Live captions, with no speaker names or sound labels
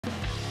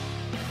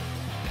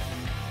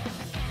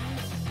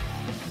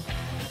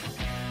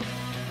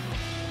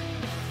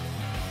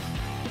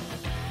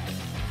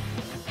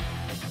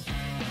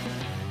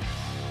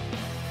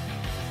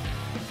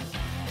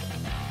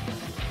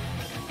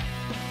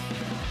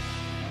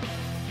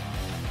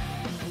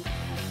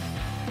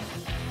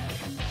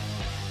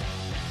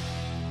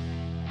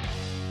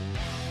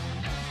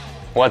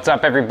What's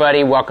up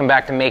everybody? Welcome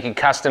back to Make It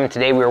Kustom.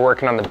 Today we are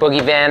working on the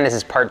Boogie van. This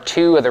is part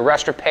 2 of the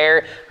rust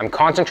repair. I'm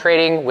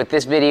concentrating with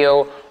this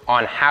video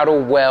on how to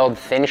weld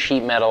thin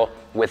sheet metal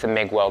with a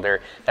MIG welder.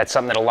 That's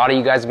something that a lot of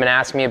you guys have been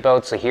asking me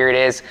about, so here it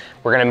is.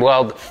 We're gonna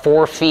weld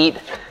 4 feet,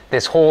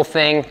 this whole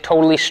thing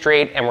totally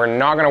straight, and we're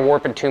not gonna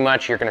warp it too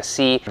much. You're gonna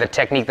see the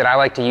technique that I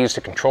like to use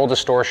to control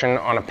distortion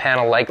on a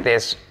panel like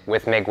this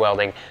with MIG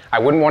welding. I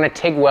wouldn't want to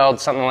TIG weld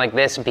something like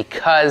this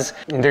because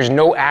there's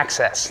no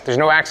access. There's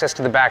no access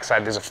to the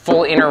backside. There's a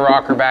full inner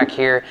rocker back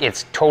here.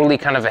 It's totally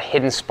kind of a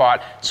hidden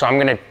spot. So I'm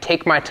gonna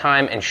take my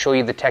time and show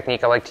you the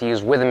technique I like to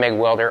use with a MIG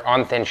welder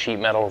on thin sheet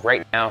metal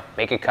right now.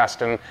 Make it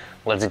custom.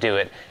 Let's do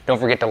it. Don't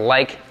forget to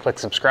like, click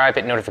subscribe,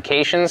 hit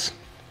notifications.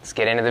 Let's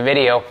get into the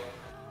video.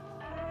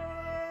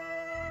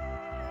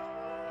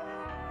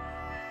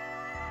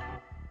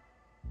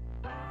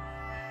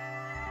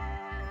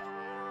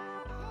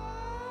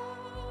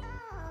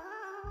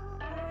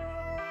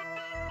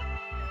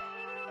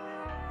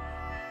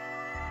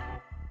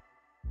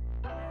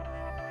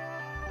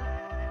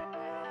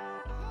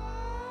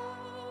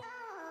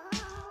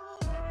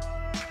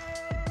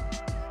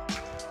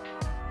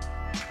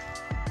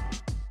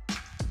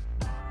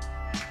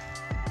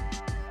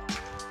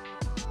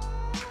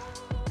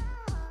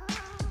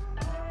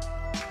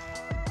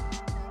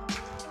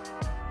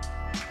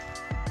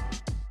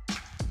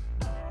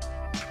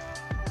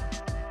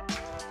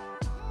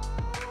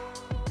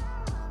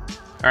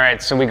 All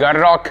right, so we got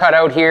it all cut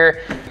out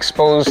here,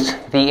 exposed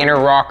the inner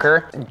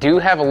rocker. Do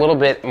have a little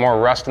bit more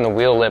rust in the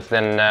wheel lip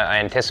than I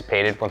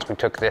anticipated once we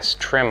took this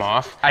trim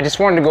off. I just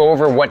wanted to go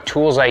over what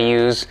tools I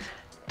use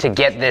to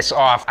get this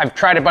off. I've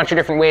tried a bunch of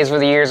different ways over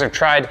the years. I've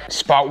tried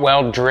spot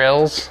weld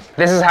drills.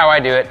 This is how I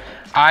do it.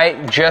 I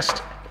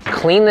just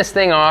clean this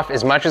thing off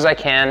as much as I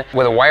can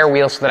with a wire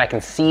wheel so that I can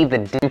see the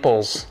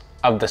dimples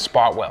of the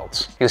spot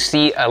welds. You'll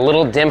see a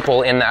little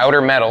dimple in the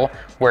outer metal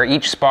where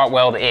each spot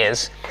weld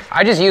is.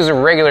 I just use a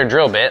regular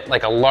drill bit,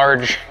 like a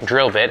large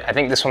drill bit. I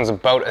think this one's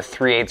about a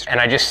 3/8, and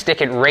I just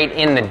stick it right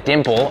in the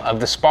dimple of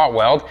the spot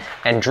weld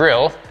and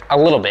drill a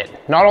little bit.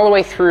 Not all the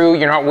way through,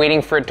 you're not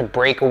waiting for it to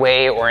break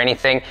away or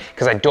anything,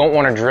 because I don't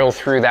want to drill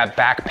through that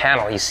back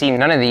panel. You see,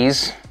 none of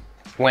these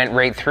went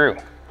right through.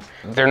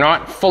 They're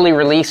not fully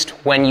released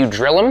when you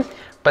drill them,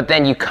 but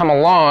then you come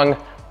along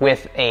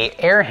with a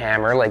air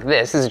hammer like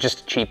this. This is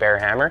just a cheap air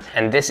hammer,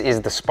 and this is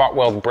the spot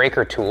weld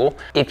breaker tool.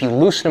 If you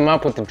loosen them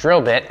up with the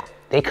drill bit,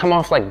 they come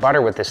off like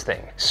butter with this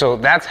thing. So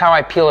that's how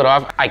I peel it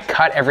off. I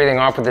cut everything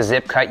off with a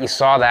zip cut, you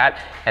saw that.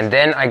 And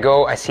then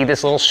I see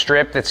this little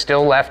strip that's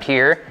still left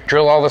here,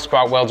 drill all the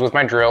spot welds with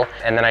my drill,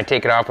 and then I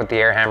take it off with the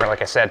air hammer,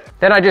 like I said.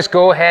 Then I just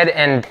go ahead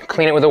and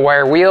clean it with a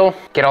wire wheel,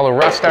 get all the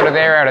rust out of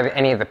there, out of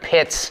any of the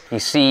pits. You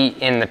see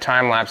in the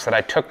time lapse that I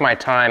took my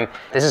time.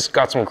 This has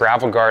got some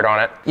gravel guard on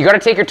it. You gotta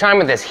take your time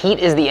with this. Heat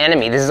is the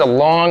enemy. This is a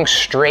long,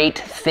 straight,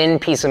 thin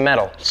piece of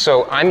metal.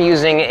 So I'm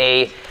using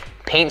a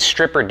paint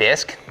stripper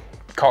disc.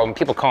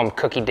 People call them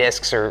cookie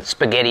discs or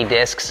spaghetti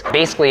discs.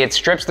 Basically, it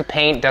strips the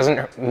paint,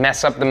 doesn't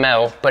mess up the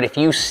metal, but if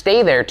you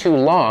stay there too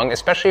long,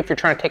 especially if you're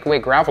trying to take away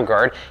gravel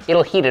guard,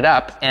 it'll heat it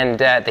up and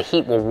the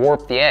heat will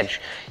warp the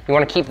edge. You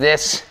want to keep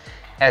this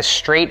as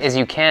straight as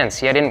you can.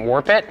 See, I didn't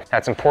warp it?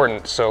 That's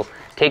important. So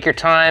take your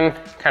time,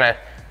 kind of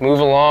move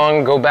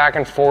along, go back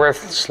and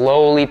forth,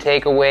 slowly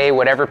take away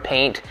whatever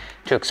paint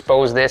to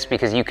expose this,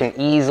 because you can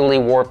easily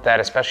warp that,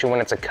 especially when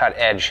it's a cut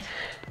edge.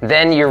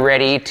 Then you're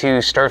ready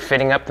to start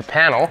fitting up the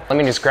panel. Let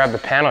me just grab the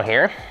panel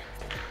here.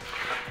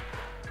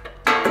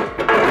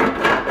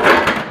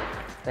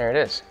 There it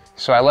is.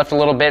 So I left a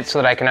little bit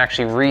so that I can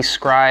actually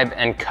rescribe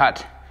and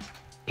cut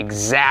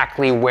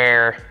exactly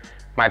where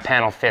my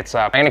panel fits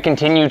up. I'm gonna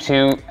continue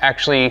to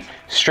actually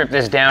strip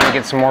this down and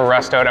get some more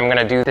rust out. I'm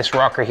gonna do this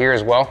rocker here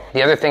as well.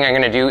 The other thing I'm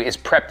gonna do is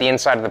prep the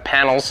inside of the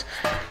panels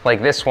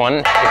like this one.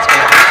 It's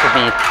gonna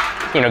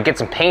have to be, get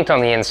some paint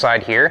on the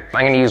inside here.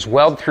 I'm gonna use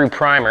weld through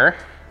primer,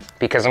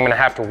 because I'm gonna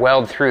have to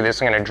weld through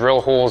this. I'm gonna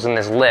drill holes in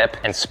this lip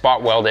and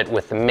spot weld it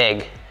with the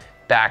MIG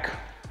back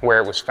where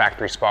it was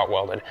factory spot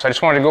welded. So I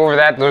just wanted to go over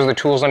that. Those are the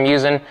tools I'm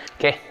using.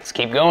 Okay, let's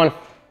keep going.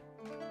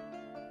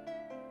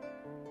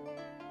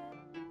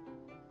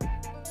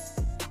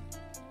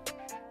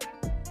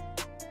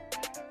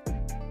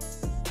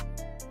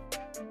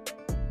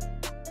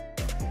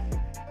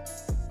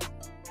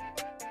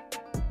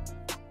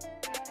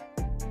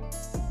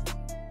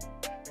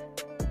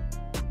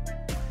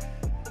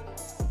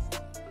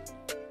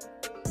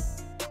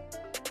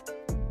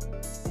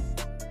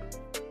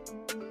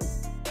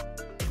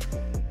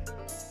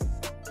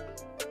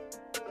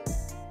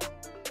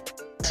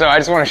 So I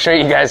just want to show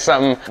you guys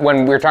something.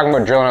 When we were talking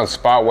about drilling out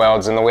spot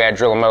welds and the way I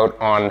drill them out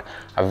on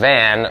a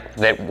van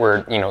that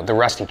were, the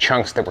rusty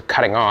chunks that we're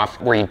cutting off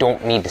where you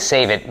don't need to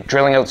save it,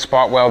 drilling out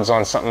spot welds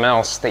on something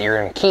else that you're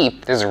going to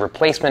keep, there's a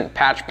replacement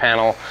patch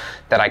panel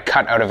that I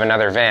cut out of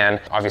another van.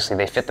 Obviously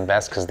they fit the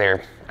best because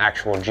they're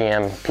actual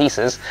GM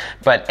pieces.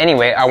 But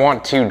anyway, I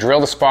want to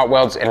drill the spot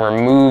welds and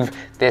remove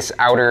this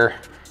outer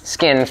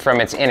skin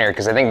from its inner,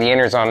 because I think the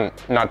inner's on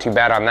not too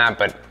bad on that,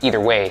 but either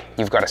way,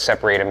 you've got to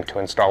separate them to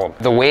install them.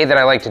 The way that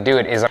I like to do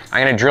it is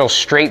I'm gonna drill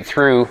straight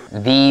through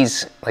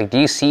these. Like, do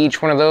you see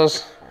each one of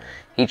those?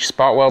 Each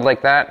spot weld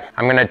like that?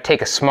 I'm gonna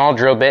take a small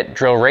drill bit,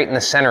 drill right in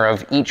the center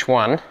of each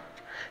one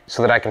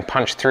so that I can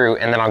punch through,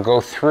 and then I'll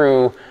go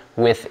through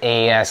with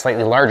a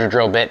slightly larger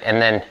drill bit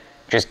and then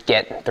just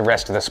get the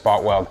rest of the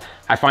spot weld.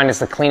 I find it's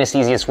the cleanest,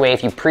 easiest way.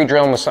 If you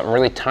pre-drill them with something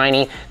really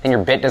tiny, then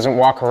your bit doesn't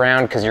walk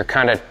around because you're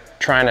kind of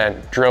trying to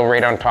drill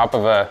right on top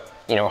of a,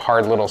 you know,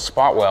 hard little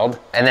spot weld.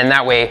 And then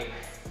that way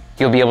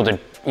you'll be able to,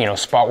 you know,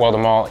 spot weld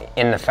them all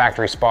in the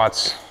factory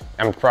spots.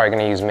 I'm probably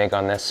gonna use MIG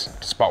on this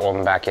to spot weld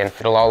them back in.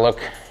 It'll all look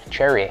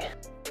cherry.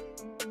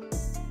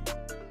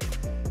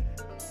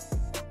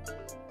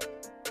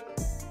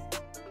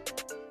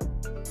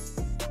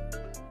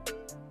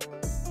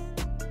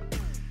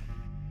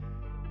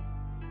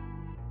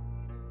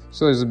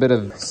 So there's a bit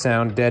of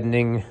sound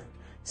deadening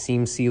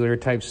seam sealer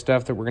type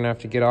stuff that we're gonna have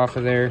to get off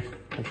of there,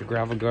 bunch of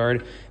gravel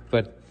guard,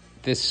 but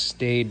this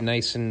stayed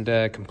nice and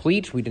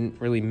complete. We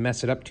didn't really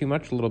mess it up too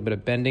much. A little bit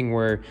of bending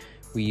where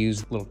we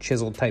used a little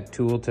chisel type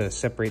tool to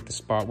separate the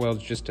spot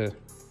welds just to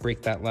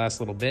break that last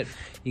little bit.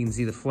 You can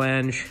see the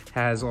flange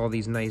has all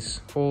these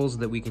nice holes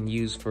that we can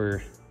use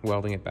for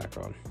welding it back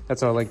on.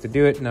 That's how I like to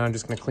do it. Now I'm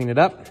just gonna clean it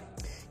up,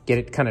 get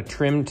it kind of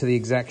trimmed to the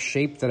exact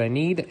shape that I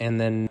need, and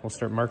then we'll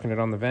start marking it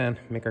on the van,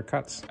 make our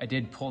cuts. I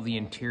did pull the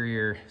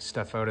interior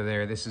stuff out of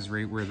there. This is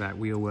right where that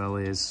wheel well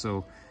is,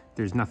 so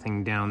there's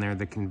nothing down there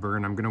that can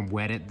burn. I'm gonna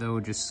wet it though,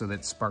 just so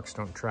that sparks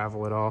don't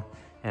travel at all,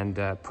 and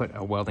put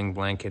a welding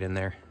blanket in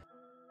there.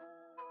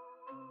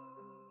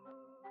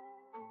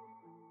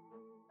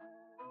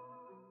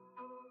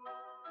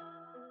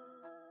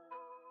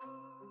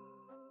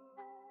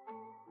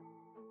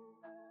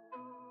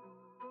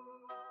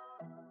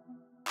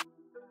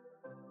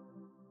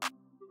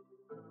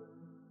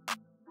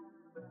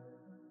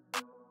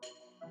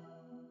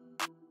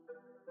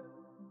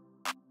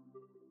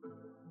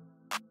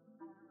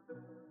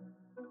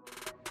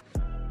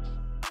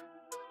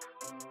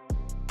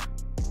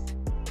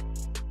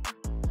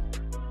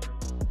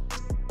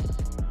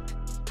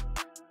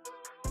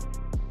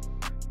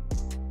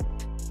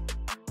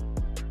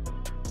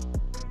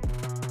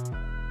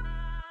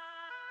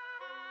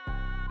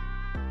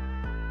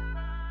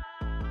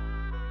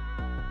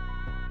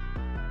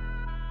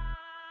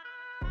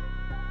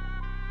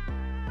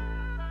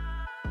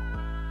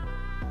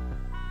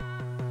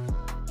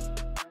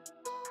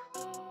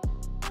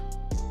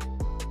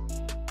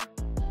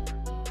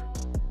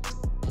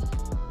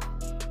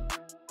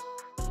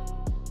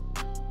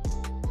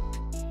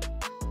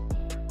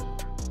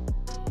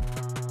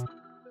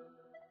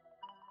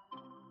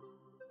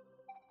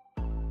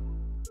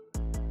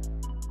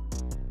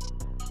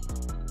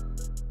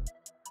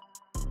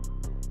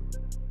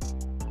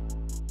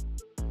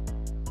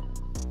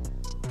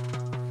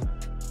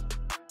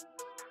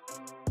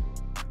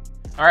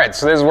 All right,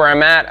 so this is where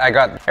I'm at. I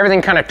got everything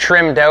kind of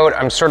trimmed out.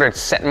 I'm sort of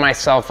setting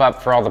myself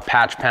up for all the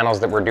patch panels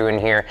that we're doing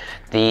here.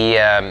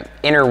 The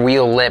inner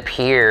wheel lip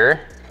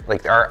here,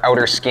 like our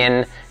outer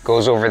skin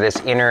goes over this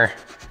inner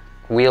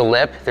wheel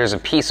lip. There's a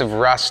piece of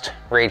rust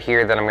right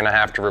here that I'm gonna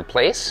have to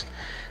replace.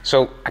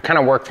 So I kind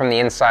of work from the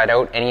inside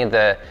out. Any of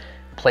the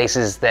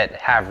places that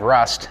have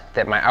rust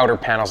that my outer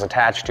panel's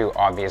attached to,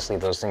 obviously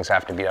those things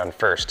have to be done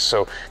first.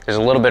 So there's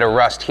a little bit of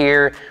rust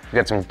here. We've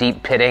got some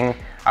deep pitting.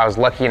 I was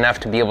lucky enough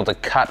to be able to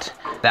cut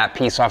that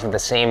piece off of the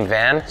same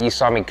van. You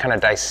saw me kind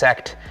of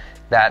dissect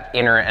that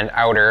inner and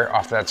outer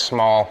off that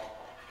small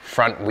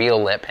front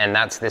wheel lip, and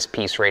that's this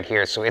piece right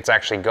here. So it's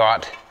actually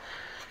got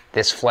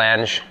this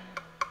flange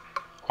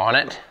on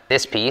it.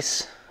 This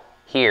piece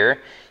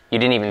here, you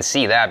didn't even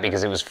see that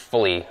because it was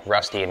fully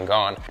rusty and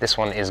gone. This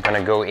one is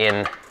gonna go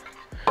in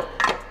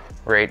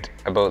right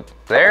about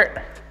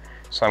there.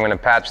 So I'm gonna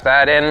patch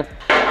that in.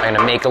 I'm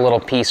gonna make a little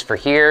piece for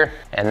here,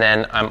 and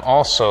then I'm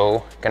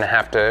also gonna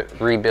have to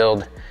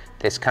rebuild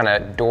this kind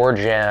of door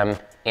jamb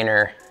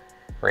inner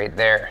right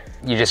there.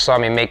 You just saw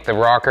me make the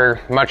rocker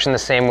much in the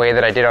same way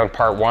that I did on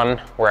part one,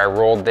 where I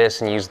rolled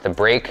this and used the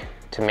brake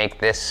to make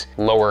this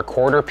lower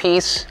quarter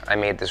piece. I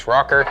made this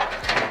rocker.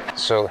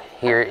 So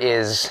here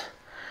is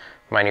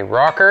my new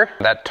rocker.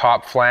 That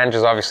top flange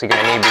is obviously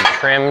gonna need to be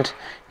trimmed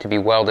to be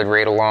welded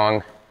right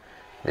along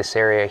this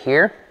area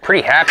here.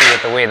 Pretty happy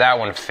with the way that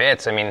one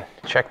fits. I mean,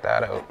 check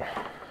that out.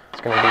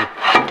 It's gonna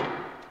be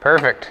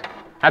perfect.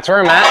 That's where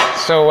I'm at.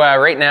 So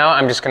right now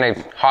I'm just gonna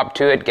hop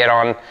to it, get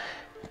on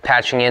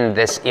patching in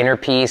this inner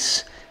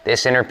piece,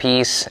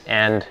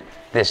 and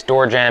this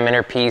door jamb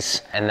inner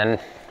piece, and then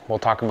we'll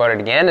talk about it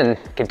again and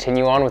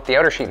continue on with the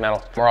outer sheet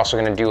metal. We're also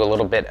gonna do a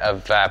little bit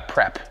of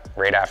prep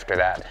right after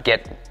that.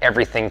 Get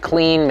everything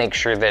clean, make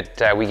sure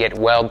that we get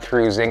weld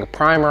through zinc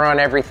primer on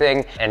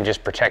everything, and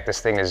just protect this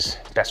thing as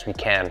best we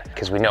can,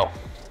 because we know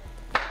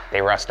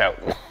they rust out.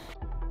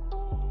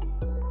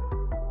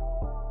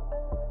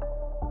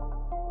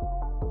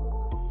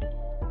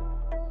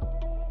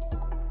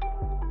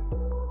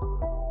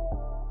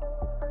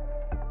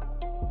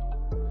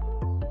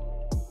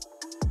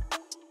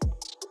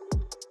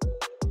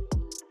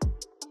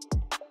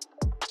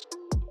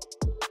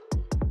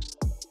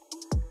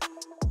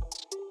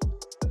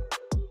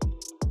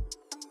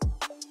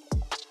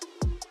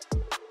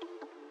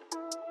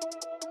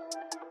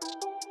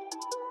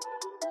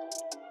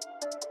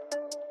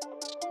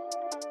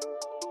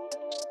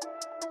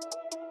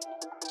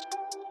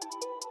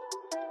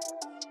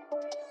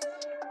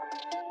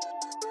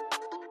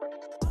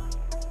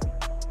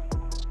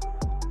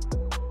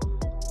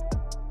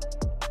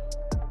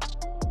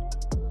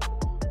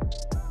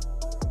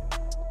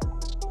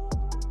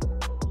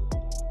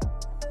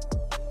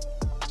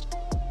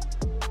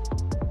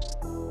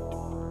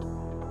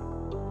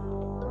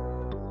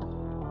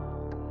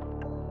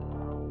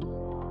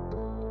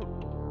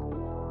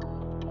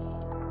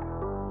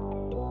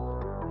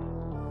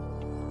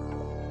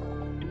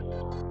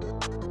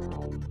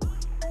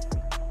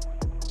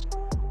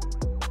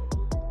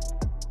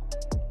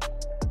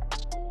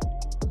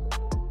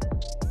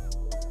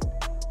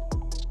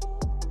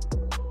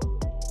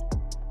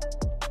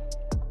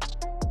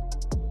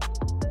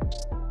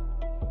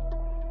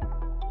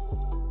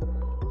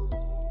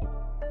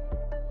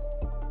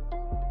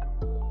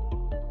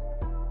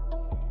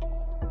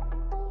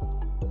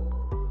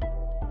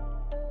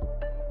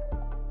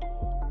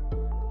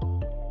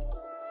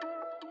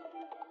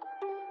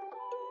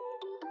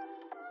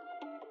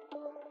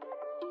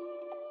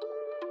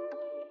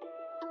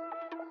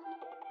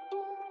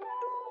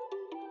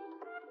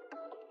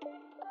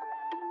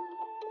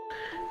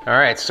 All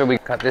right, so we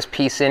got this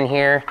piece in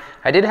here.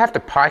 I did have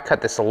to pie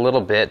cut this a little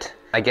bit.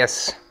 I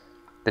guess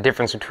the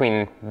difference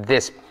between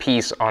this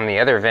piece on the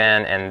other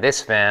van and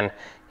this van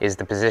is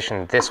the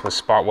position this was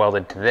spot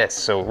welded to this.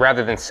 So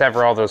rather than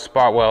sever all those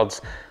spot welds,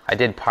 I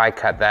did pie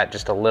cut that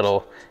just a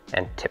little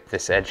and tip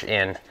this edge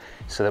in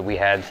so that we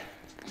had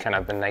kind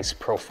of a nice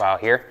profile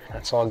here.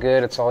 That's all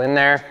good, it's all in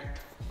there.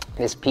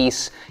 This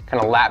piece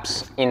kind of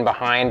laps in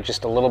behind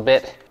just a little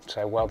bit. So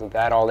I welded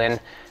that all in.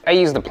 I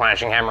used the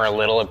planching hammer a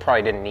little. It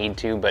probably didn't need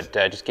to, but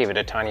just gave it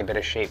a tiny bit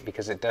of shape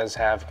because it does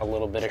have a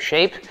little bit of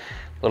shape,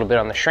 a little bit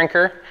on the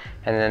shrinker.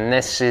 And then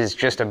this is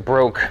just a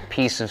broke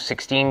piece of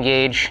 16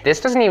 gauge. This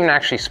doesn't even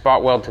actually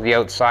spot weld to the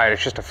outside.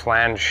 It's just a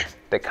flange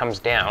that comes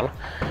down.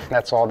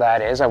 That's all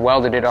that is. I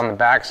welded it on the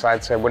back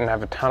side so I wouldn't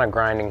have a ton of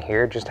grinding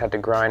here. Just had to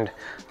grind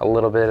a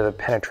little bit of the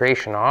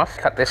penetration off.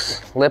 Cut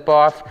this lip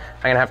off.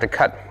 I'm gonna have to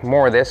cut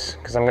more of this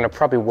because I'm gonna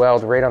probably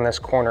weld right on this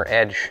corner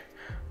edge,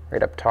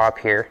 right up top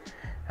here.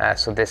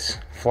 So this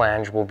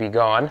flange will be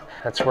gone.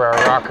 That's where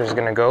our rocker is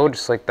gonna go,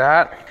 just like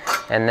that.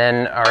 And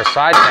then our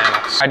side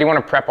panels. I do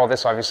wanna prep all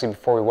this obviously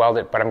before we weld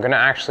it, but I'm gonna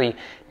actually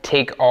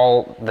take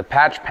all the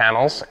patch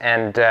panels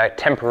and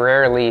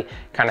temporarily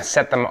kind of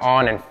set them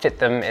on and fit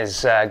them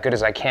as good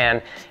as I can.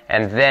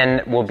 And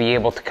then we'll be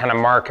able to kind of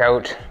mark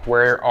out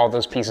where all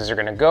those pieces are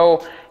gonna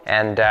go.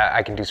 And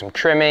I can do some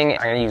trimming.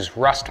 I'm gonna use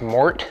rust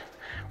mort.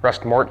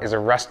 Rust mort is a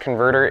rust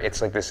converter.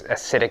 It's like this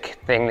acidic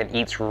thing that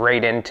eats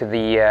right into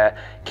the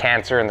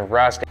cancer and the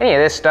rust. Any of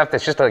this stuff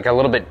that's just like a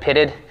little bit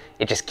pitted,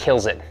 it just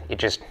kills it. It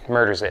just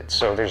murders it.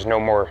 So there's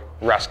no more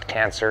rust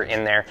cancer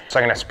in there. So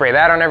I'm gonna spray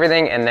that on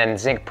everything and then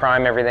zinc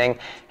prime everything.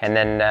 And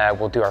then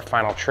we'll do our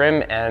final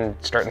trim and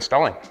start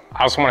installing.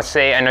 I also wanna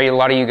say, I know a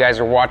lot of you guys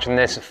are watching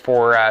this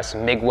for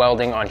some MIG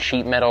welding on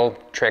sheet metal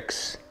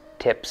tricks,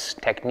 tips,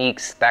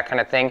 techniques, that kind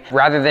of thing.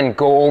 Rather than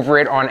go over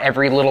it on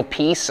every little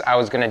piece, I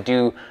was gonna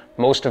do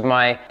most of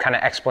my kind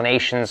of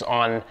explanations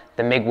on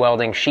the MIG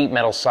welding sheet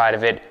metal side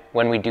of it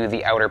when we do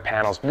the outer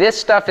panels. This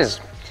stuff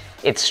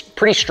it's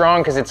pretty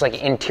strong because it's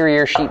like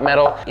interior sheet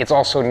metal. It's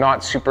also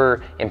not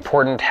super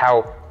important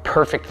how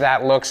perfect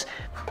that looks.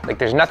 Like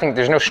there's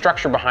no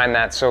structure behind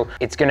that, so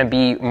it's gonna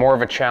be more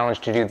of a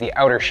challenge to do the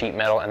outer sheet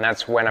metal, and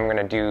that's when I'm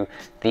gonna do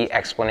the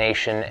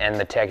explanation and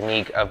the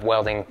technique of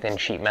welding thin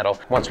sheet metal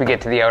once we get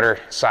to the outer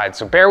side.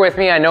 So bear with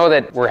me, I know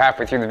that we're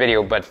halfway through the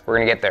video, but we're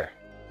gonna get there.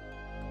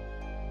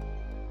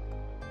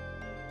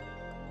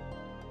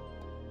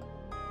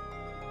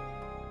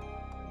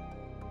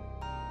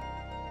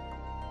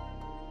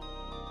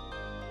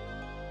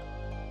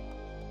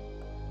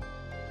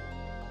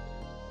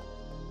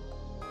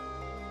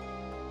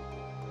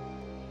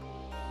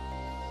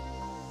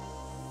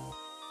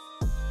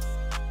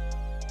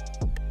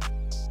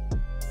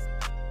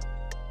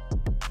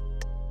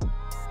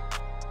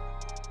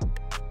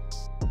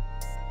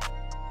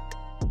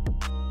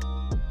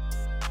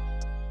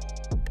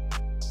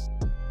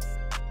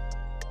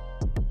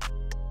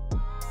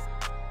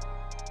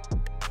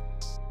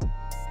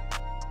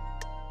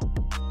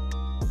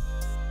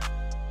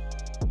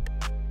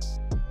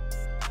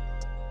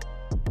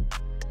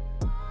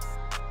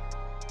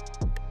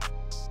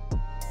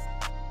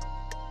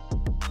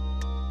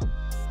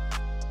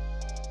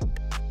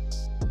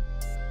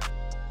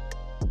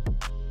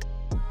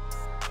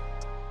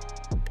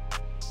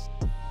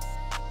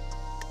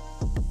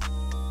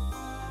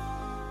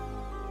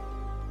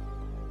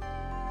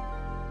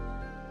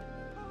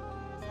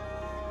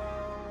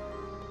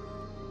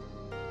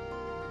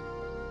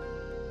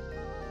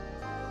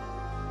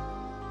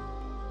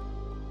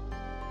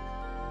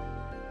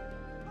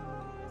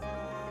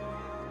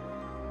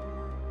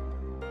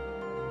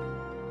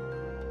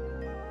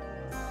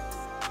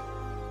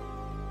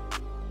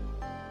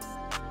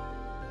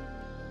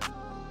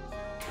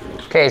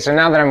 Okay, so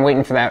now that I'm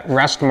waiting for that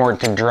rust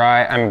mort to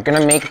dry, I'm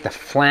gonna make the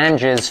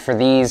flanges for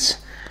these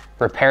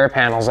repair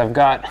panels. I've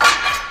got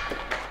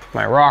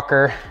my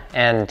rocker,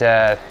 and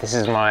this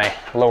is my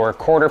lower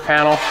quarter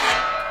panel,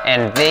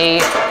 and they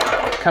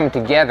come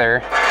together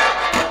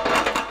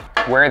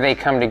where they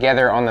come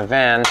together on the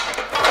van.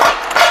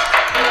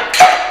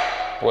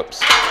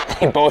 Whoops,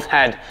 they both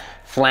had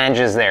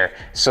flanges there.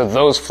 So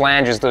those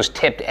flanges, those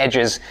tipped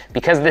edges,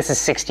 because this is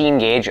 16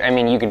 gauge, I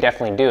mean, you could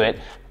definitely do it,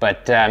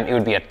 but it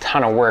would be a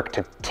ton of work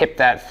to tip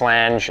that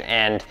flange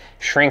and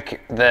shrink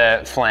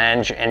the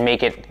flange and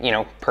make it, you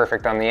know,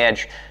 perfect on the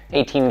edge.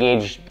 18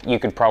 gauge, you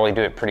could probably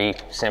do it pretty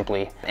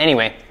simply.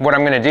 Anyway, what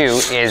I'm gonna do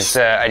is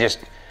I just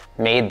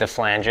made the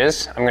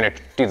flanges. I'm gonna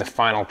do the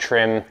final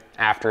trim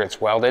after it's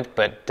welded,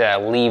 but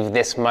leave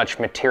this much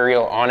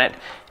material on it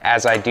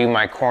as I do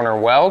my corner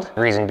weld. The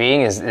reason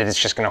being is that it's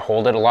just gonna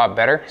hold it a lot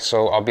better.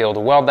 So I'll be able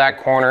to weld that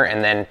corner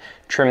and then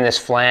trim this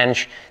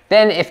flange.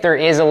 Then if there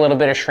is a little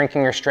bit of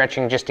shrinking or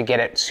stretching just to get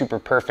it super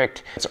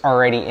perfect, it's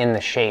already in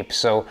the shape.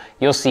 So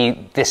you'll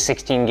see this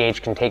 16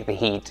 gauge can take the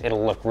heat.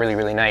 It'll look really,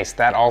 really nice.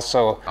 That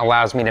also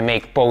allows me to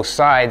make both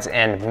sides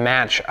and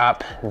match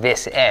up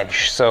this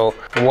edge. So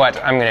what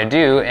I'm gonna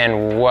do,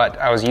 and what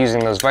I was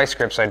using those vice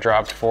grips I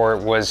dropped for,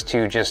 was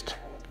to just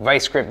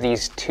vice grip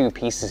these two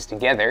pieces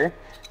together.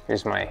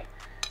 Here's my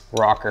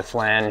rocker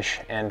flange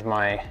and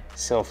my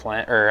sill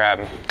flange,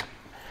 or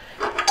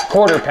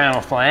quarter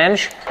panel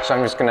flange. So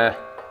I'm just gonna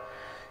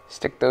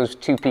stick those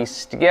two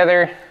pieces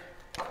together,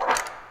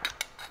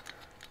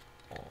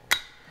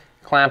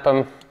 clamp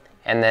them,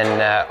 and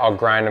then I'll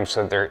grind them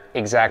so they're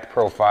exact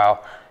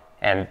profile,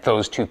 and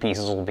those two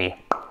pieces will be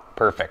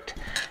perfect.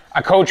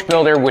 A coach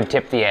builder would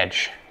tip the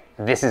edge.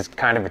 This is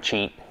kind of a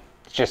cheat.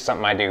 It's just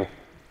something I do.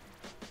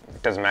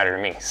 It doesn't matter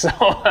to me, so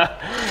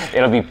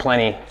it'll be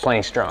plenty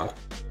strong.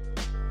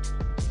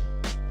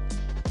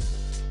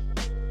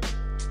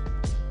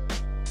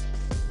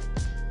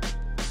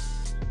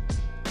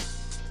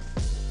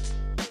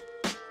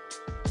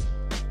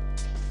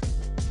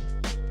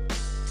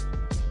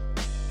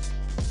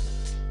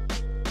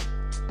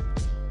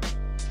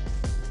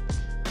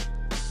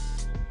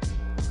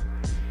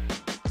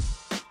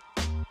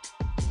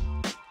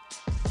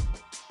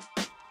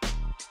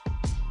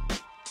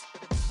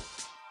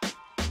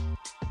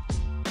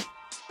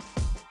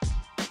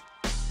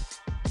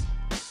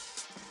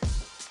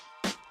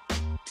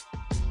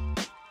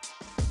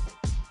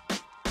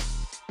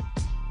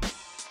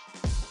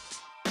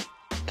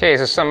 Okay,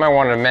 so something I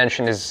wanted to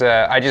mention is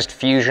I just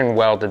fusion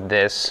welded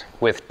this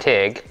with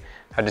TIG.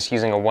 I'm just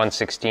using a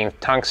 1/16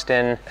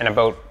 tungsten and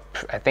about,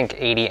 I think,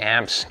 80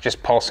 amps,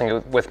 just pulsing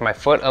it with my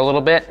foot a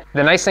little bit.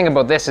 The nice thing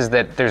about this is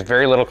that there's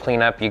very little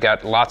cleanup. You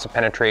got lots of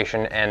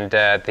penetration, and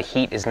the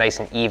heat is nice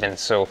and even.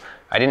 So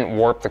I didn't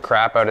warp the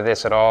crap out of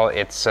this at all.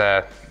 It's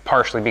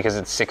partially because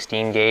it's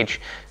 16 gauge.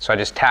 So I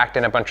just tacked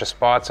in a bunch of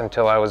spots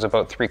until I was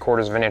about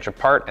 3/4 of an inch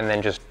apart, and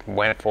then just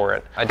went for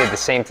it. I did the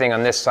same thing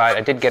on this side.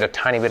 I did get a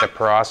tiny bit of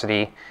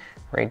porosity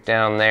right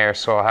down there,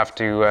 so I'll have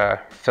to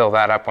fill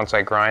that up once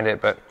I grind it,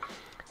 but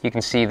you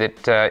can see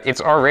that it's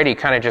already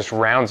kind of just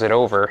rounds it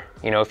over,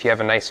 you know, if you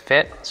have a nice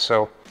fit.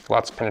 So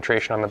lots of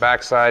penetration on the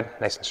backside,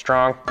 nice and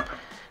strong.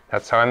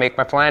 That's how I make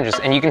my flanges,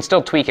 and you can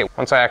still tweak it.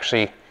 Once I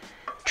actually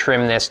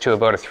trim this to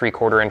about a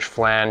 3/4 inch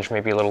flange,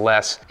 maybe a little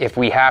less, if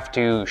we have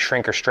to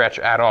shrink or stretch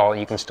at all,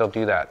 you can still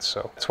do that.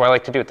 So that's why I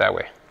like to do it that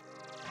way.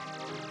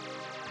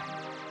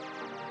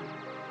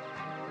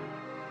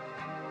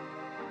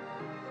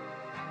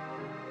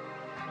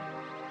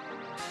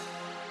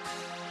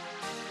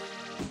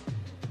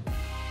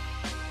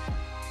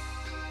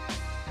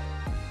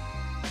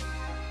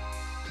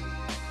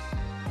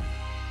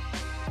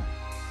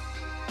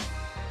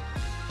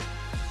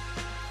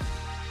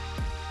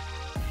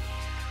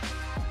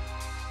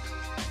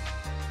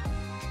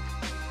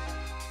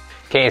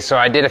 Okay, so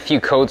I did a few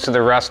coats of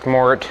the rust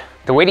mort.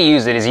 The way to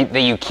use it is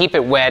that you keep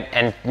it wet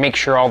and make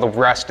sure all the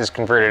rust is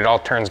converted. It all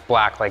turns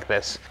black like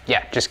this.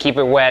 Yeah, just keep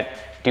it wet,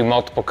 do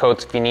multiple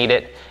coats if you need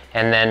it,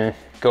 and then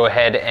go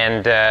ahead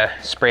and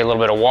spray a little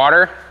bit of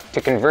water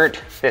to convert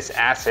this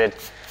acid.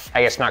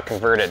 I guess not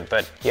convert it,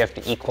 but you have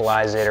to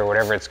equalize it or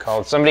whatever it's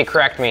called. Somebody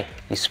correct me.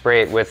 You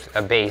spray it with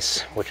a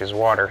base, which is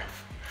water,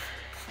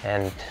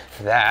 and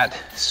that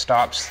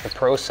stops the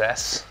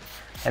process.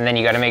 And then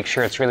you got to make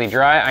sure it's really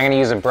dry. I'm gonna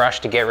use a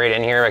brush to get right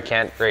in here. I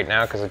can't right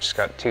now because I've just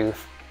got 2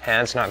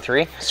 hands, not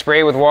 3.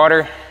 Spray it with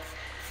water,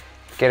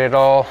 get it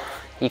all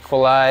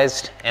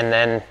equalized, and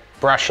then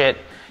brush it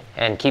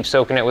and keep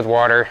soaking it with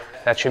water.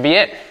 That should be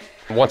it.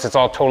 Once it's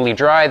all totally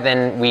dry,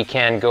 then we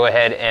can go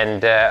ahead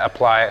and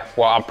apply,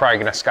 well, I'm probably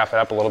gonna scuff it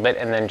up a little bit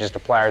and then just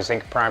apply our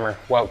zinc primer,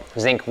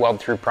 zinc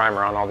weld through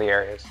primer on all the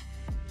areas.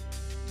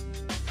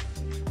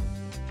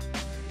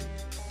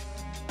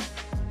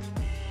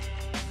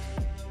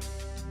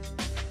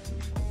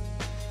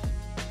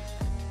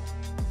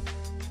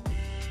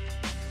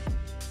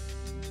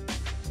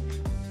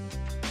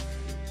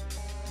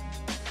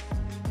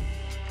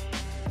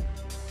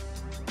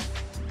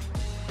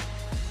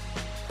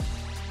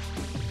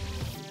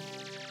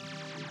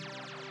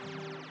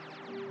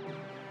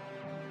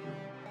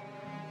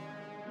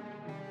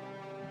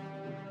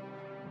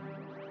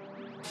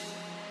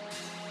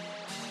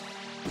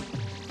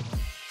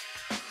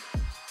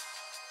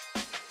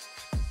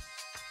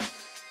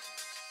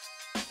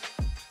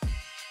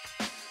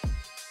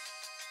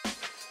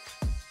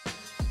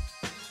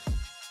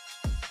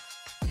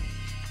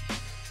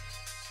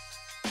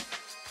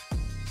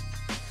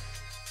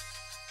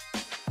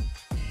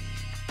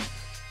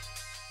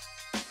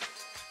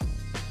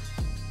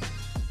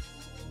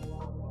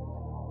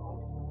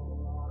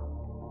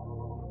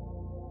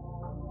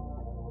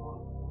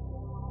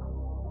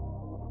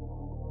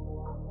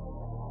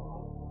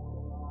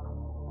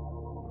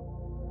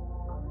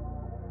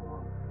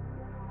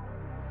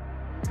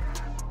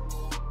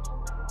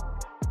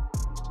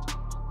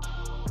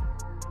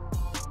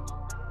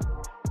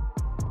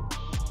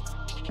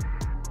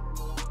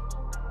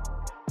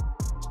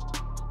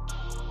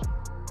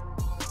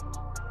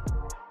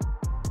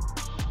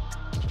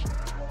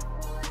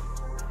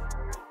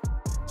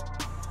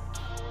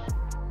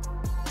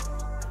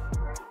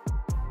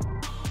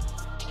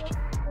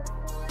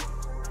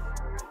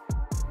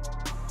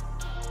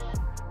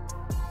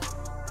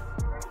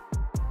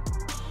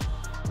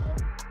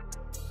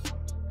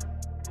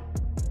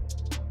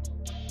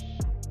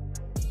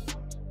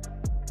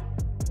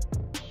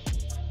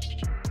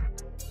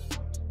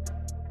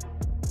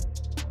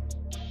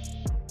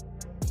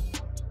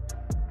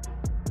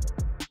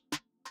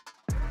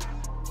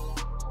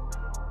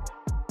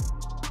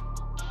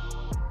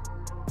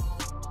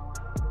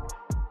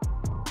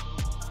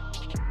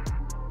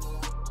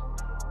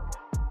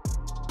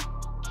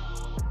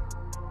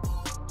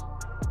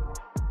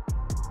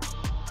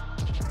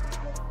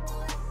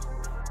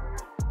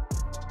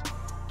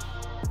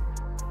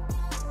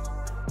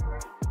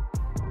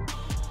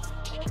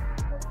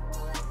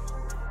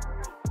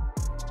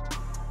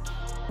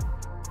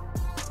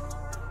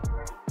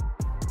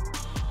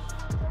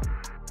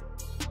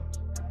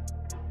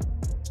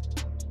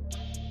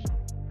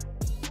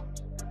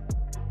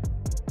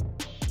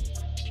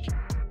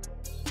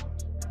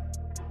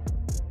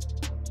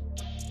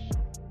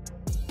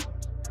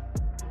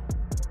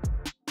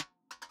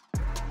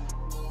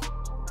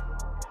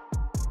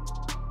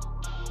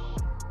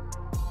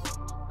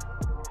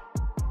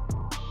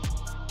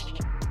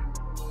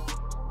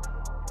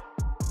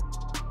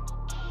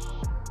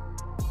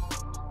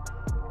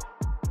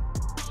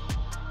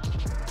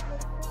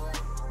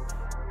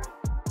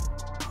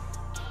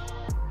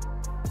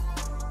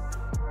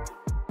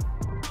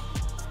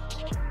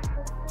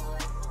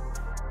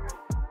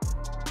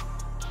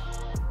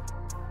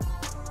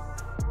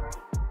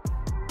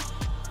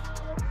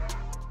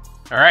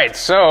 All right,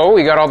 so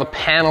we got all the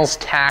panels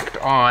tacked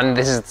on.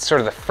 This is sort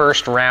of the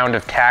first round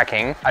of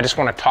tacking. I just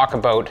want to talk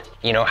about,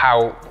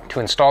 how to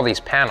install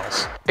these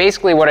panels.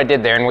 Basically what I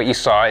did there and what you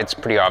saw, it's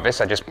pretty obvious.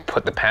 I just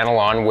put the panel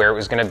on where it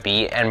was going to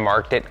be and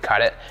marked it,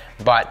 cut it.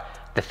 But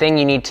the thing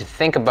you need to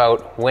think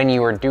about when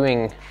you are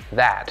doing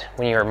that,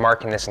 when you are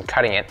marking this and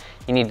cutting it,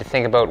 you need to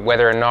think about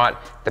whether or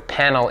not the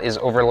panel is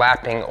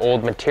overlapping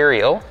old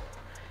material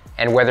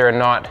and whether or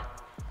not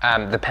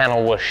the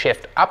panel will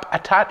shift up a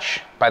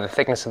touch by the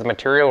thickness of the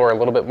material or a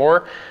little bit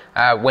more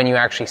when you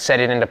actually set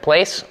it into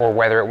place, or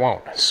whether it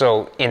won't.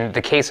 So in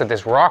the case of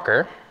this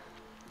rocker,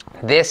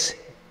 this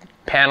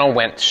panel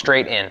went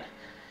straight in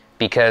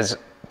because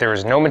there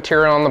was no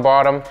material on the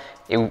bottom.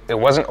 It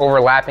wasn't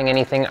overlapping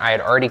anything. I had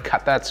already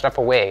cut that stuff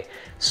away.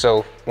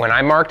 So when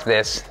I marked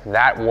this,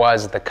 that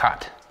was the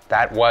cut.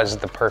 That was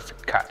the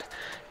perfect cut.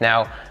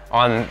 Now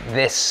on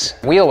this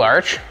wheel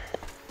arch,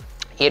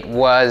 it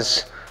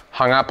was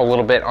hung up a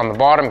little bit on the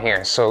bottom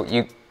here. So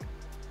you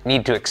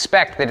need to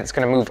expect that it's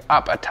going to move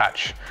up a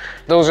touch.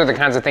 Those are the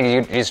kinds of things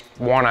you just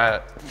want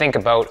to think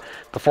about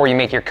before you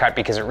make your cut,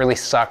 because it really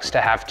sucks to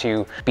have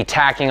to be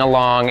tacking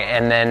along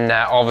and then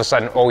all of a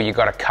sudden, oh, you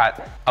got to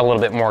cut a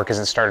little bit more because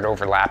it started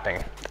overlapping.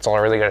 That's all I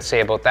really got to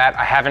say about that.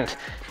 I haven't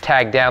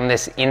tagged down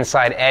this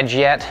inside edge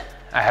yet.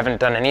 I haven't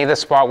done any of the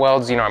spot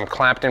welds. I'm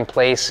clamped in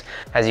place.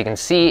 As you can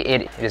see,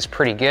 it is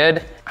pretty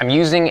good. I'm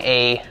using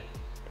a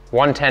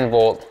 110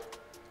 volt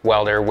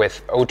welder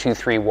with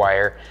 023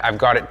 wire. I've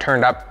got it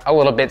turned up a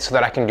little bit so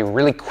that I can do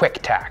really quick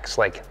tacks,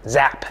 like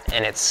zap,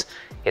 and it's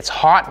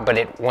hot, but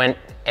it went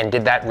and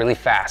did that really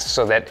fast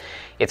so that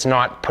it's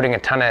not putting a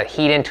ton of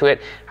heat into it.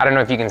 I don't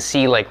know if you can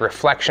see, like,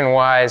 reflection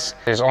wise,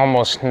 there's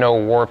almost no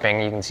warping.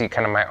 You can see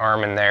kind of my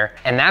arm in there.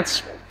 And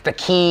that's the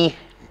key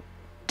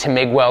to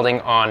MIG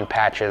welding on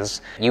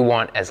patches. You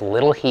want as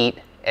little heat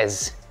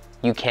as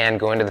you can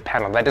go into the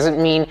panel. That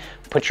doesn't mean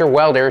put your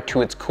welder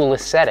to its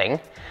coolest setting.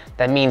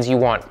 That means you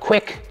want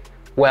quick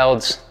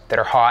welds that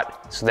are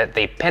hot so that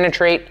they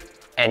penetrate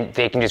and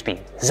they can just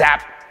be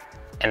zap,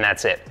 and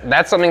that's it.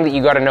 That's something that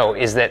you gotta know,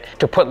 is that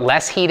to put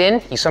less heat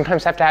in, you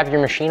sometimes have to have your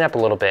machine up a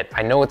little bit.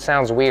 I know it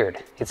sounds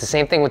weird. It's the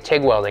same thing with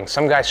TIG welding.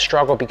 Some guys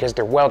struggle because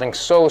they're welding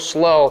so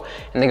slow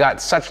and they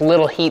got such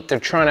little heat, they're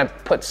trying to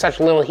put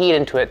such little heat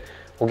into it.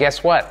 Well,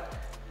 guess what?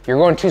 You're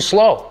going too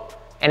slow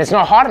and it's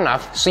not hot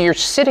enough, so you're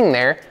sitting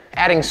there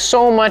adding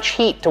so much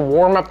heat to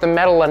warm up the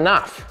metal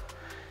enough.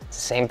 It's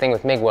the same thing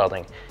with MIG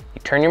welding.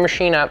 You turn your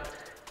machine up,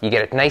 you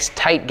get a nice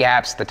tight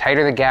gaps. The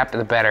tighter the gap,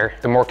 the better.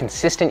 The more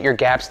consistent your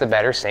gaps, the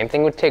better. Same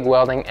thing with TIG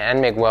welding and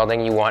MIG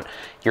welding. You want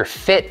your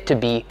fit to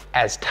be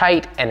as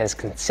tight and as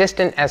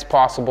consistent as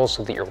possible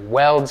so that your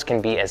welds can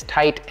be as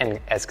tight and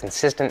as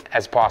consistent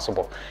as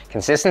possible.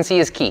 Consistency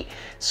is key.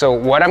 So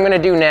what I'm gonna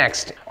do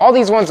next, all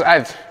these ones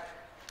I've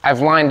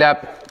lined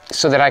up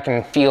so that I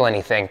can feel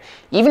anything.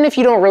 Even if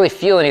you don't really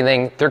feel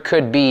anything, there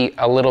could be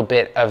a little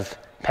bit of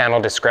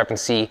panel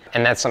discrepancy,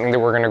 and that's something that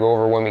we're gonna go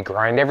over when we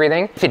grind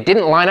everything. If it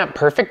didn't line up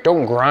perfect,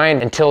 don't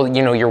grind until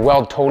your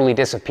weld totally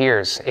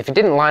disappears. If it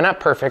didn't line up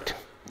perfect,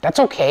 that's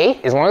okay,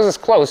 as long as it's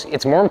close.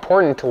 It's more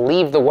important to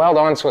leave the weld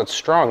on so it's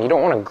strong. You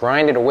don't wanna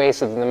grind it away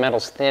so that the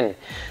metal's thin.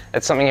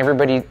 That's something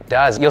everybody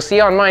does. You'll see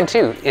on mine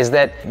too, is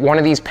that one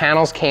of these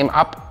panels came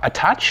up a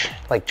touch,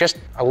 like just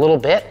a little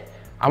bit.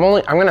 I'm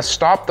gonna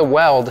stop the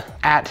weld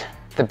at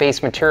the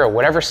base material,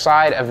 whatever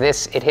side of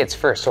this it hits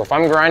first. So if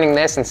I'm grinding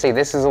this and say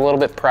this is a little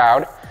bit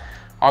proud,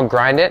 I'll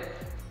grind it,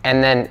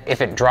 and then if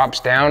it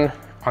drops down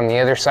on the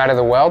other side of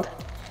the weld,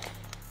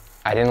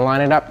 I didn't line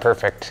it up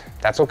perfect.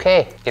 That's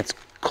okay. It's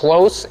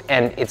close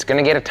and it's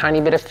gonna get a tiny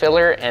bit of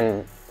filler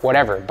and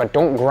whatever, but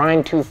don't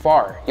grind too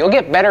far. You'll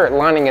get better at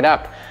lining it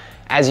up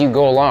as you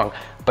go along,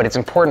 but it's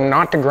important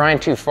not to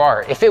grind too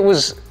far. If it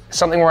was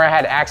something where I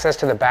had access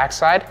to the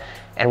backside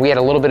and we had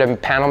a little bit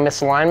of panel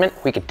misalignment,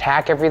 we could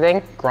tack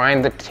everything,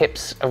 grind the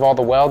tips of all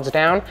the welds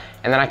down,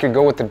 and then I could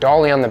go with the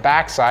dolly on the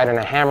backside and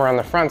a hammer on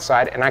the front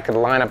side, and I could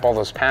line up all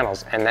those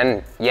panels. And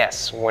then,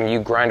 yes, when you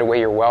grind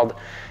away your weld,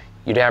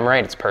 you're damn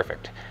right it's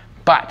perfect.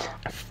 But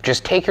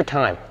just take your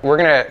time. We're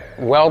gonna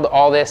weld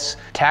all this,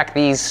 tack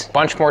these a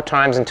bunch more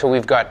times until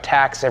we've got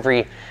tacks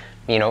every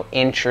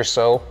inch or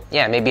so.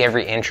 Yeah, maybe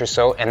every inch or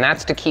so, and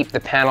that's to keep the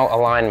panel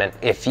alignment.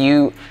 If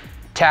you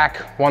tack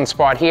one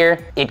spot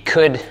here, it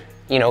could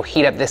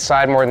heat up this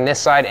side more than this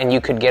side, and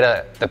you could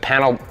get the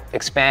panel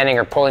expanding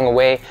or pulling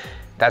away,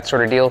 that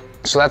sort of deal.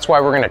 So that's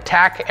why we're gonna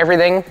tack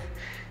everything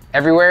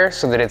everywhere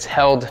so that it's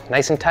held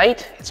nice and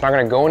tight. It's not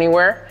gonna go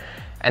anywhere.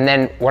 And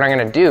then what I'm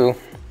gonna do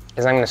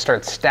is I'm gonna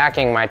start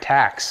stacking my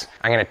tacks.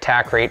 I'm gonna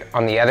tack right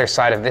on the other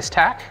side of this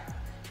tack,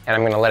 and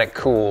I'm gonna let it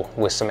cool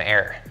with some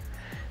air.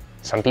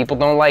 Some people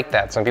don't like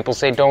that. Some people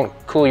say don't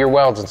cool your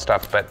welds and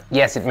stuff, but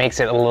yes, it makes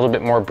it a little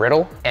bit more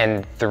brittle.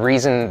 And the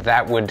reason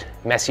that would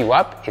mess you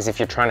up is if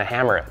you're trying to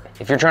hammer it.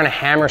 If you're trying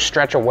to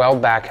stretch a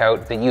weld back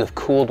out that you've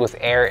cooled with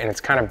air and it's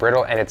kind of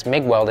brittle and it's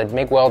MIG welded,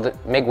 MIG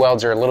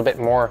welds are a little bit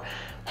more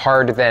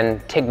hard than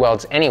TIG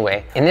welds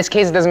anyway. In this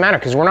case, it doesn't matter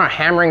because we're not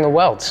hammering the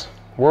welds.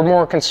 We're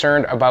more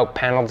concerned about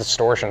panel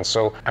distortion.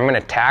 So I'm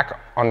gonna tack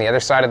on the other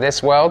side of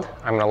this weld,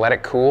 I'm gonna let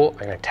it cool,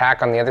 I'm gonna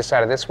tack on the other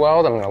side of this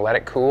weld, I'm gonna let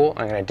it cool,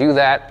 I'm gonna do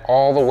that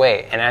all the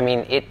way. And I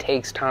mean, it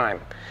takes time.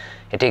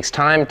 It takes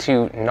time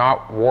to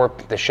not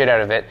warp the shit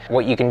out of it.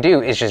 What you can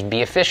do is just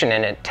be efficient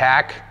in it,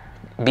 tack,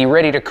 be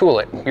ready to cool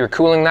it. You're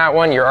cooling that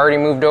one, you're already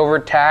moved over,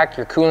 tack,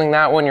 you're cooling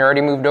that one, you're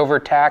already moved over,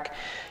 tack.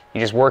 You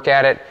just work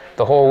at it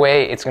the whole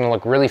way. It's gonna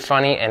look really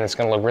funny and it's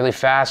gonna look really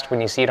fast when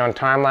you see it on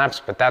time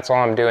lapse, but that's all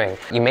I'm doing.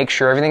 You make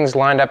sure everything's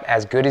lined up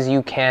as good as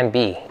you can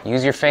be.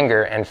 Use your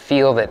finger and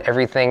feel that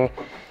everything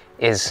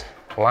is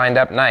lined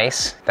up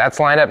nice. That's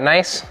lined up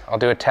nice, I'll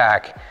do a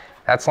tack.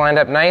 That's lined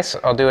up nice,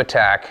 I'll do a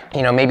tack.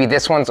 You know, maybe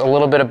this one's a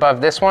little bit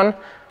above this one.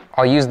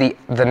 I'll use the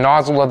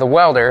nozzle of the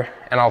welder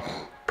and I'll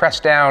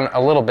press down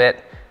a little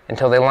bit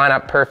until they line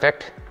up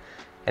perfect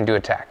and do a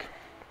tack.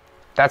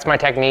 That's my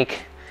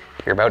technique.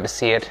 You're about to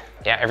see it.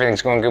 Yeah,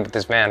 everything's going good with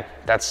this van.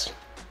 That's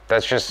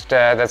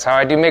how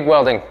I do MIG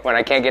welding when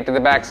I can't get to the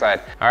backside.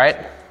 All right,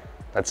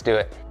 let's do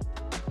it.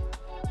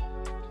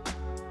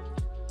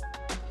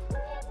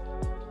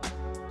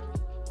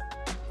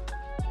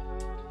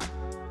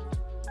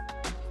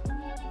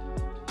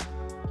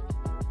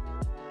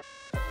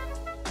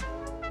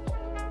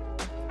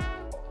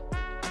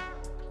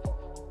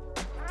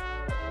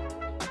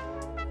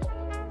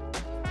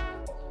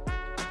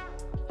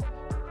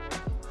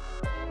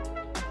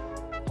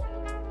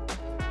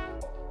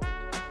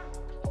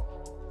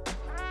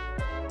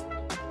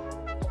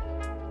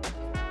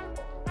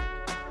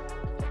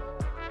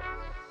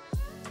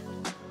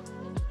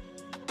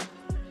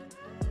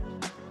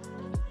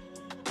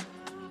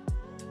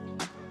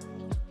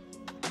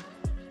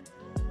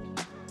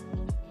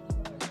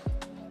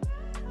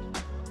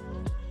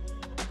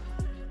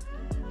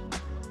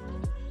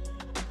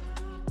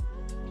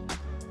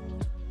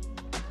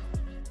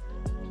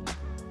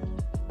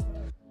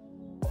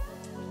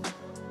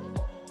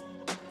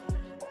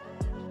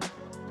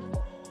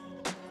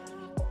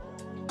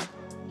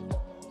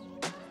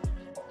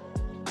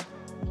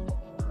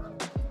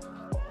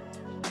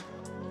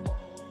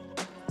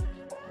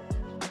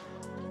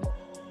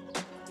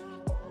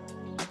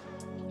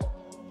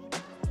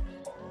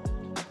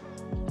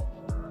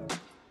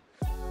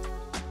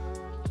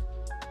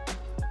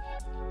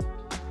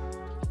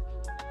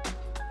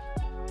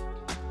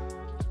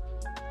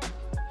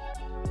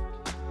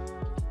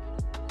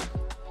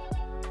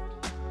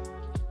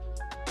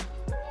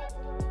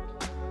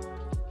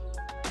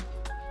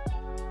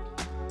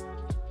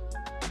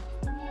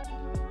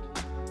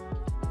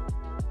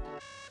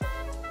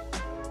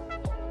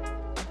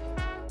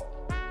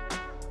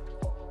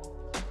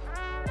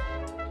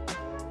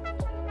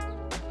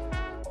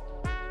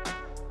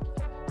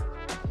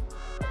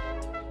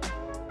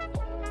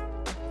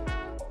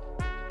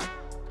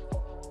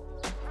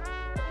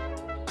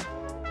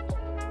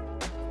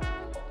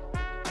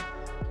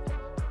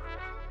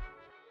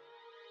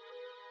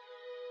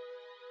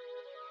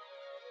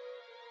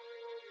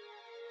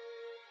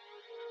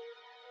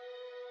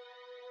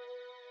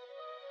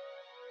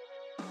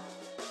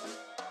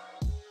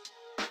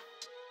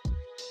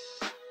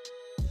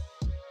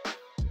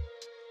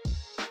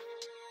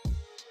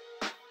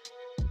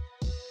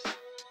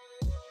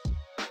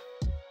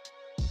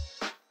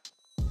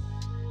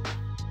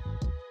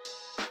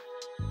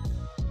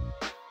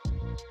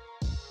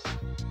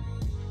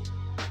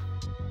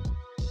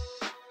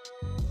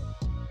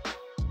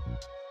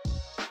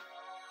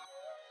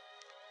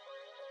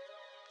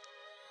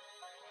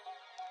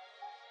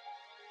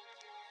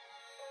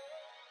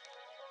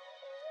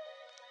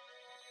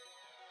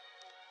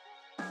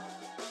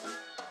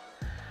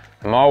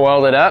 I'm all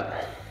welded up.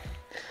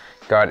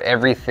 Got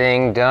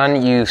everything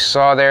done. You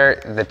saw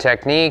there the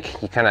technique.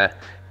 You kind of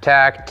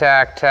tack,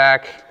 tack,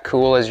 tack,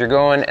 cool as you're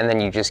going, and then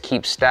you just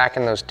keep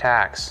stacking those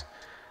tacks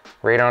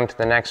right on to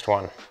the next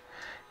one.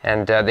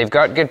 And they've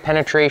got good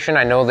penetration.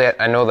 I know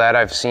that.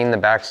 I've seen the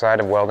backside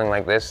of welding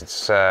like this.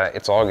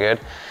 It's all good.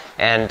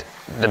 And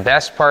the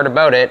best part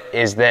about it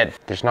is that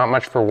there's not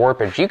much for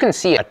warpage. You can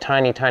see a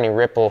tiny, tiny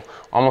ripple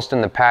almost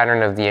in the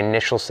pattern of the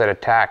initial set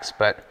of tacks,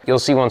 but you'll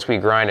see once we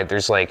grind it,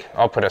 there's like,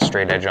 I'll put a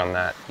straight edge on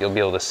that. You'll be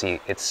able to see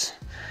it's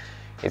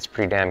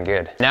pretty damn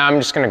good. Now I'm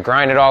just gonna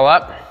grind it all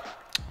up.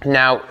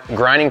 Now,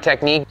 grinding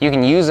technique, you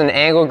can use an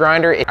angle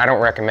grinder. I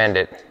don't recommend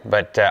it,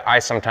 but I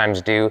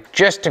sometimes do.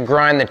 Just to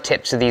grind the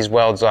tips of these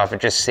welds off, it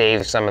just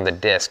saves some of the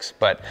discs.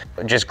 But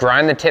just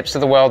grind the tips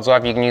of the welds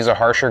off. You can use a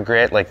harsher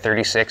grit, like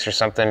 36 or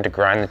something, to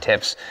grind the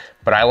tips.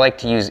 But I like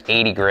to use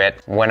 80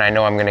 grit when I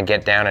know I'm gonna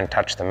get down and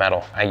touch the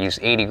metal. I use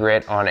 80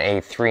 grit on a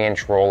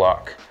 3-inch roll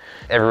lock.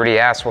 Everybody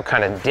asks what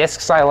kind of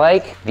discs I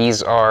like.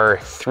 These are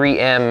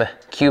 3M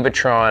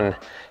Cubitron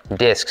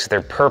discs.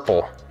 They're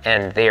purple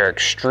and they are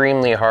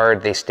extremely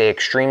hard. They stay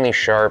extremely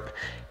sharp.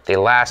 They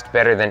last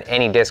better than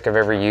any disc I've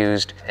ever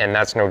used, and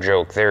that's no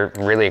joke. They're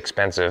really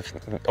expensive.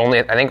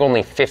 I think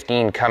only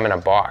 15 come in a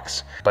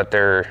box, but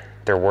they're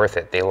worth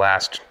it. They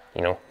last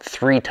you know,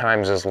 3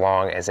 times as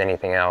long as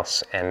anything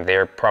else, and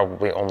they're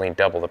probably only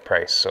double the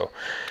price. So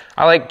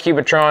I like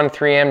Cubitron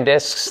 3M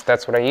discs,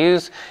 that's what I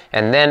use.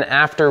 And then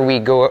after we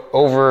go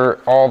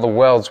over all the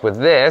welds with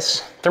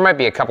this, there might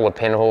be a couple of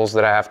pinholes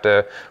that I have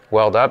to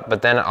weld up,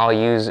 but then I'll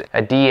use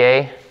a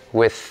DA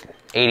with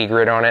 80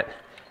 grit on it,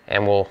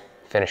 and we'll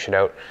finish it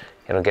out.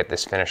 It'll get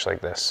this finish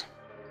like this.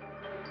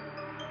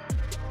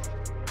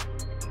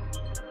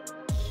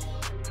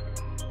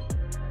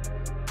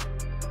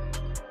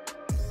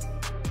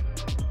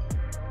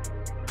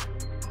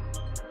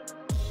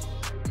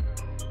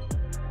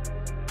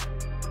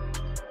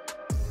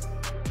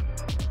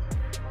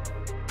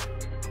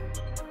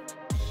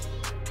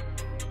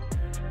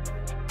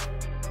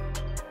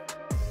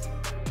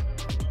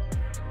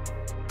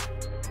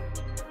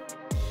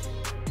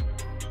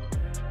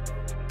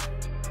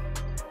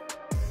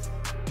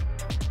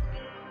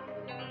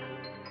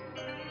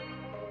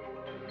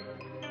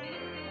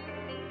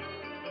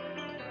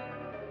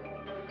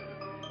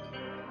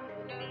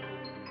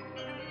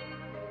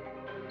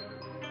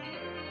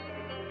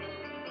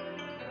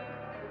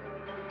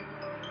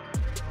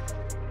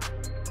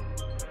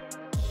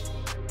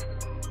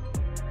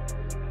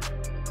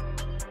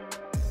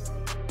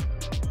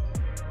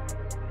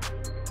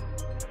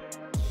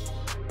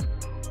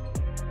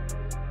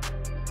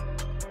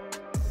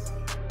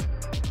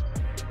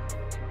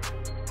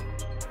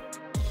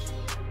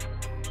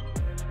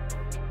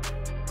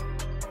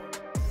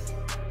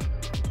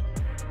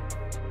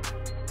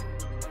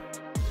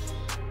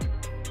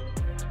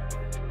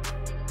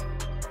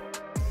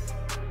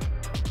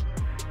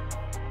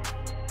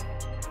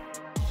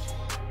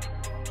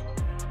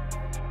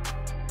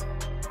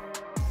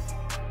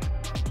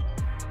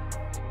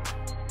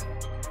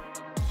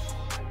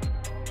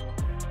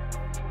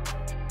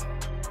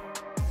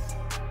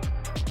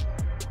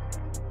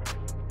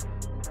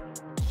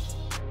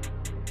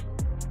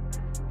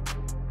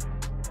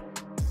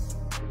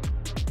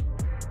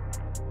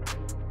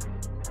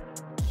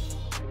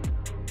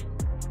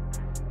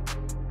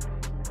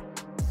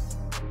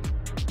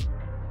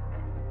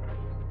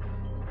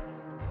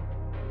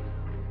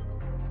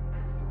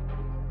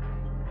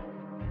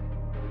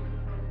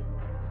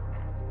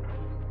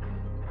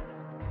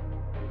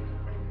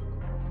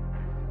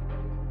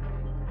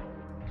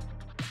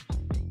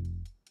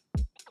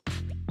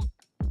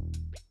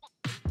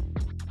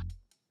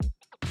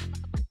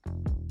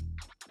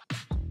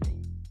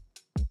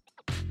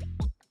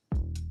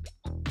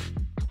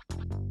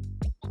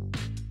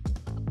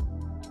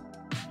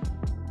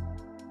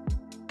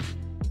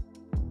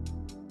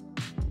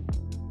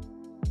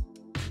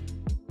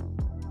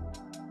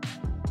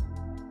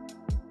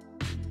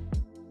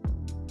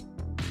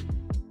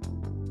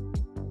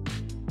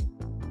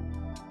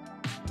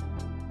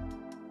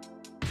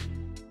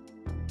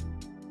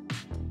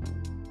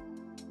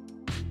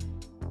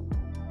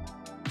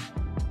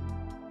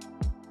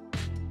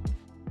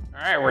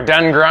 All right, we're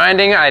done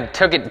grinding. I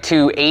took it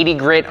to 80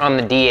 grit on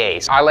the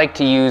DAs. I like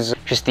to use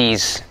just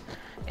these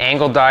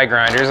angle die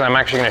grinders. I'm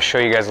actually gonna show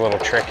you guys a little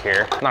trick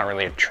here. Not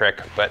really a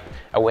trick, but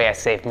a way I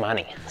save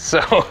money. So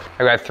I've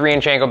got a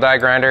 3-inch angle die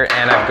grinder,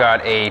 and I've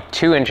got a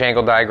 2-inch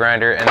angle die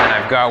grinder, and then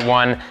I've got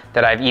one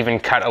that I've even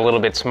cut a little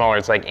bit smaller.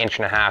 It's like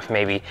 1.5 inches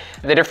maybe.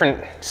 The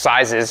different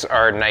sizes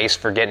are nice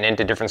for getting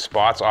into different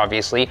spots,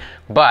 obviously,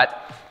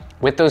 but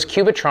with those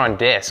Cubitron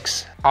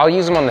discs, I'll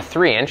use them on the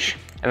 3-inch,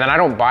 and then I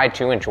don't buy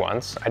 2-inch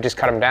ones. I just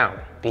cut them down,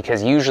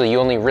 because usually you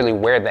only really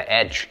wear the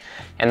edge.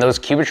 And those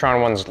Cubitron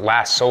ones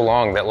last so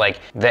long that like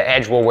the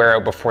edge will wear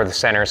out before the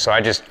center. So I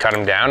just cut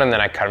them down, and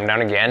then I cut them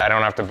down again. I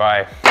don't have to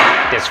buy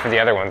discs for the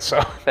other ones.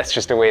 So that's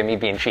just a way of me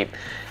being cheap.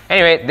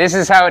 Anyway, this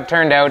is how it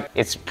turned out.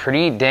 It's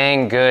pretty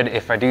dang good,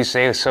 if I do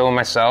say so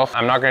myself.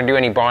 I'm not gonna do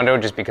any Bondo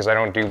just because I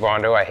don't do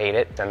Bondo. I hate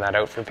it. Send that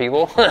out for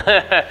people.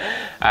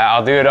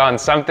 I'll do it on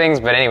some things,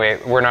 but anyway,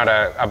 we're not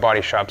a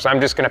body shop. So I'm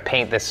just gonna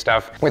paint this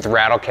stuff with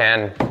rattle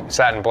can,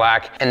 satin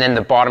black, and then the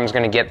bottom's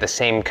gonna get the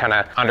same kind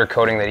of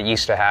undercoating that it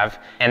used to have.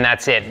 And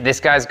that's it. This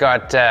guy's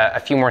got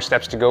a few more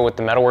steps to go with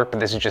the metalwork, but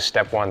this is just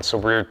step 1. So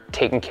we're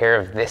taking care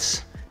of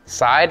this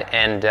side,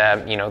 and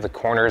you know, the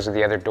corners of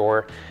the other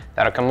door,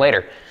 that'll come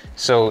later.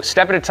 So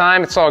step at a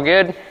time, it's all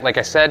good. Like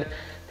I said,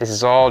 this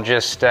is all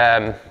just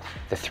the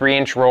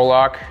 3-inch roll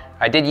lock.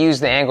 I did use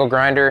the angle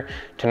grinder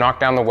to knock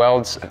down the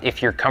welds.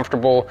 If you're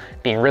comfortable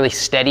being really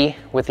steady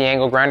with the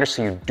angle grinder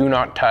so you do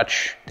not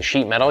touch the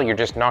sheet metal, you're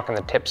just knocking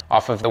the tips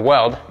off of the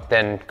weld,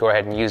 then go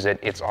ahead and use it.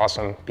 It's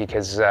awesome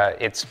because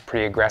it's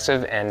pretty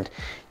aggressive, and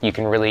you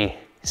can really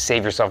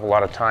save yourself a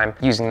lot of time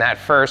using that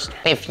first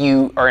if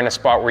you are in a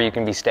spot where you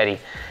can be steady.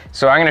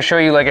 So I'm gonna show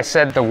you, like I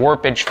said, the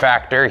warpage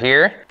factor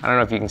here. I don't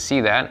know if you can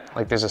see that.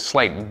 Like there's a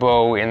slight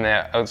bow in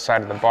the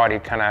outside of the body,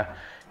 kind of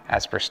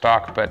as per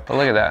stock, but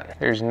look at that.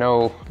 There's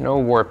no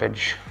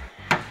warpage.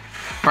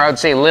 Or I would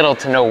say little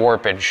to no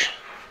warpage.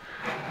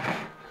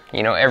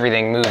 You know,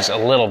 everything moves a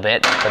little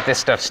bit, but this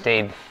stuff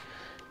stayed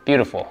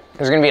Beautiful.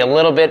 There's gonna be a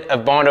little bit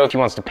of Bondo if he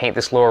wants to paint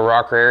this lower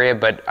rocker area,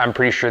 but I'm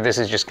pretty sure this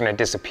is just gonna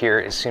disappear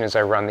as soon as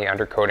I run the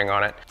undercoating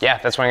on it. Yeah,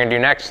 that's what I'm gonna do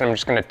next. I'm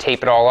just gonna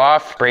tape it all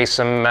off, spray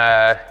some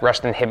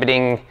rust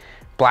inhibiting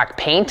black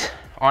paint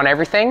on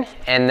everything,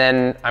 and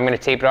then I'm gonna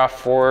tape it off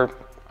for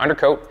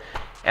undercoat,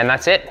 and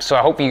that's it. So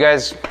I hope you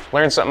guys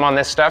learned something on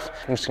this stuff.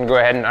 I'm just gonna go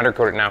ahead and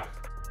undercoat it now.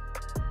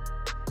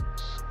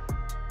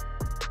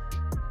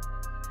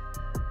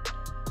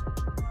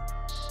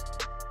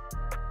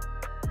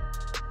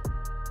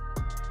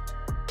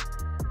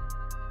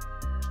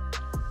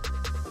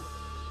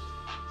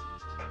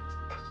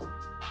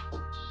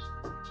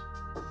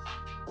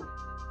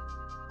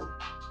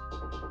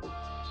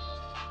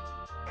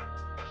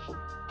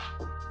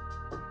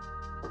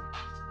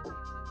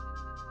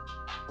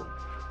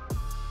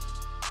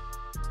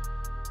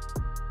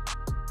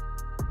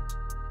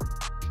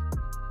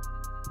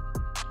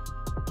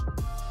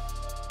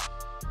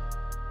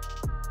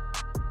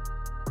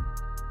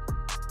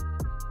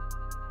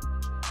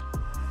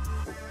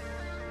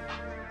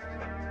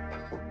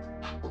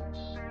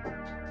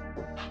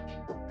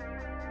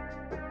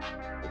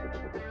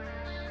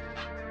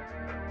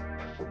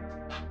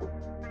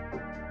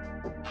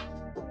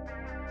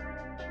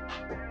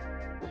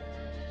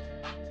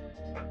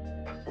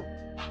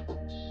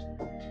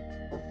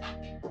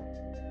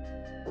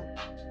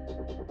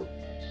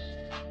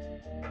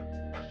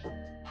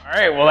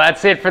 All right, well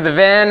that's it for the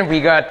van.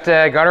 We got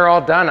her all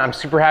done. I'm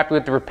super happy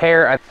with the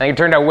repair. I think it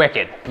turned out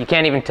wicked. You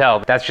can't even tell.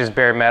 That's just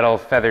bare metal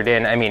feathered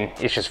in. I mean,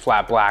 it's just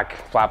flat black.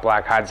 Flat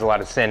black hides a lot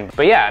of sin.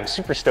 But yeah, I'm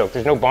super stoked.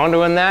 There's no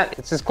Bondo in that.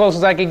 It's as close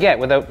as I could get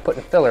without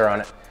putting filler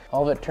on it.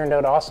 All of it turned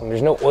out awesome.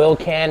 There's no oil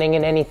canning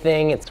in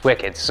anything. It's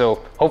wicked.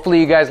 So hopefully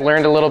you guys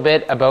learned a little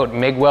bit about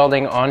MIG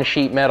welding on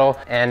sheet metal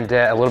and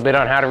a little bit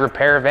on how to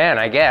repair a van,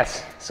 I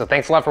guess. So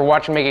thanks a lot for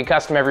watching Make It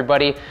Kustom,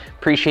 everybody.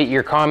 Appreciate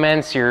your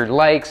comments, your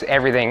likes,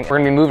 everything. We're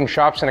gonna be moving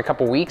shops in a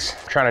couple weeks.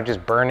 I'm trying to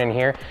just burn in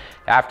here.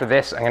 After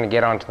this, I'm gonna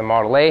get onto the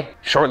Model A.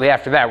 Shortly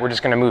after that, we're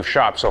just gonna move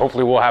shops. So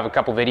hopefully we'll have a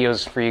couple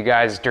videos for you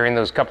guys during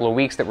those couple of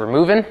weeks that we're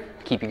moving.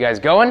 Keep you guys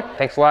going.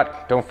 Thanks a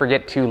lot. Don't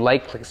forget to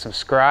like, click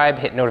subscribe,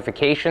 hit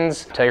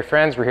notifications. Tell your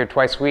friends, we're here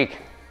twice a week.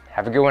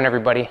 Have a good one,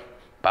 everybody.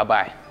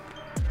 Bye-bye.